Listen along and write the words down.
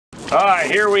All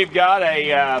right, here we've got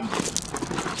a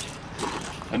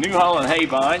New Holland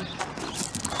Haybine.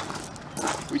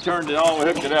 We turned it on, we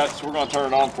hooked it up, so we're going to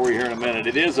turn it on for you here in a minute.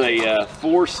 It is a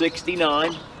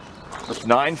 469. It's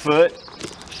 9 foot.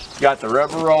 It's got the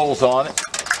rubber rolls on it.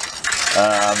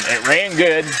 It ran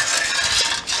good.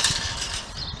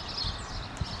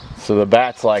 So the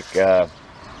bat's like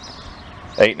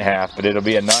 8.5, but it'll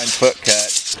be a 9 foot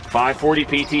cut. 540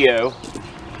 PTO.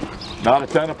 Not a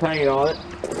ton of paint on it.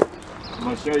 I'm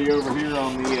going to show you over here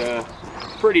on the,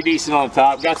 pretty decent on the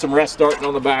top. Got some rust starting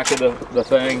on the back of the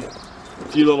thing. A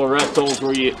few little rust holes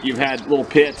where you've had little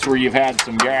pits where you've had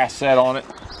some gas set on it.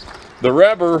 The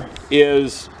rubber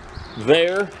is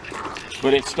there,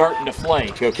 but it's starting to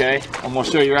flake, okay? I'm going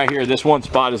to show you right here. This one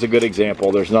spot is a good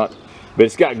example. There's not, but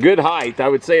it's got good height. I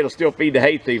would say it'll still feed the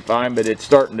hay thief fine, but it's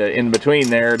starting to, in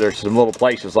between there's some little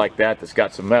places like that that's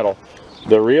got some metal.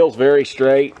 The reel's very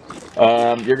straight.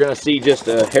 You're going to see just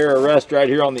a hair of rust right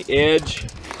here on the edge.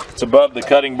 It's above the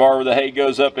cutting bar where the hay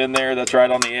goes up in there. That's right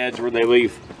on the edge where they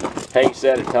leave hay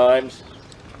set at times.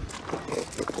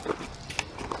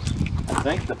 I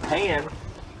think the pan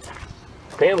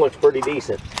looks pretty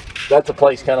decent. That's a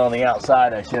place kind of on the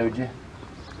outside I showed you.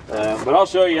 But I'll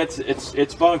show you,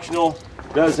 it's functional.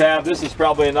 It does have, this is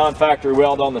probably a non-factory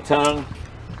weld on the tongue.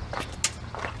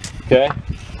 Okay.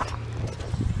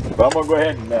 But I'm going to go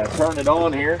ahead and turn it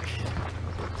on here.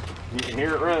 You can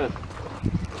hear it run.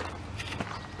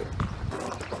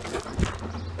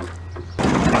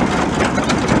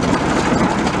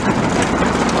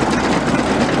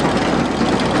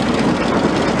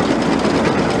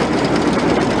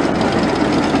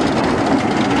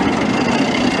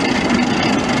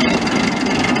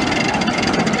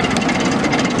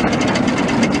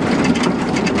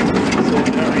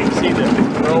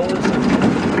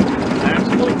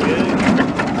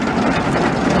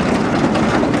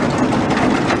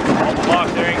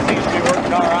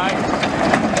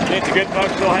 It's a good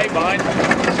functional Haybine.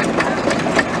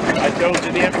 I showed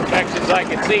you the imperfections I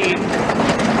could see. You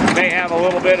may have a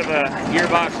little bit of a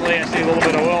gearbox leak, I see a little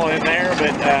bit of oil in there,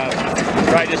 but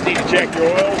probably just need to check your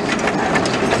oils.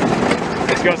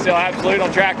 It's going to still absolute on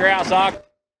Tractor House Auction.